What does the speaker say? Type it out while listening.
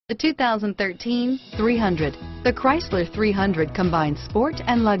The 2013 300. The Chrysler 300 combines sport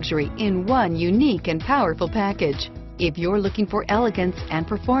and luxury in one unique and powerful package. If you're looking for elegance and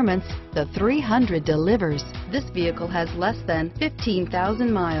performance, the 300 delivers. This vehicle has less than 15,000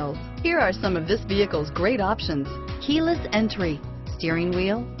 miles. Here are some of this vehicle's great options: keyless entry, steering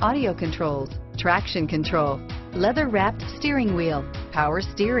wheel audio controls, traction control, leather-wrapped steering wheel, power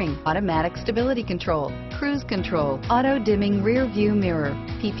steering, automatic stability control, cruise control, auto-dimming rear view mirror,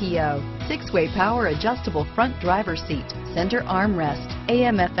 PPO, 6-way power adjustable front driver seat, center armrest,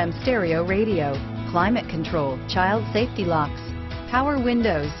 AM/FM stereo radio, climate control, child safety locks, power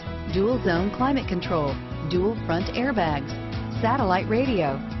windows, dual zone climate control, dual front airbags, satellite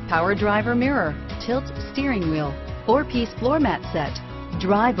radio, power driver mirror, tilt steering wheel, 4-piece floor mat set.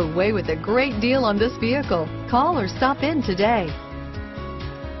 Drive away with a great deal on this vehicle. Call or stop in today.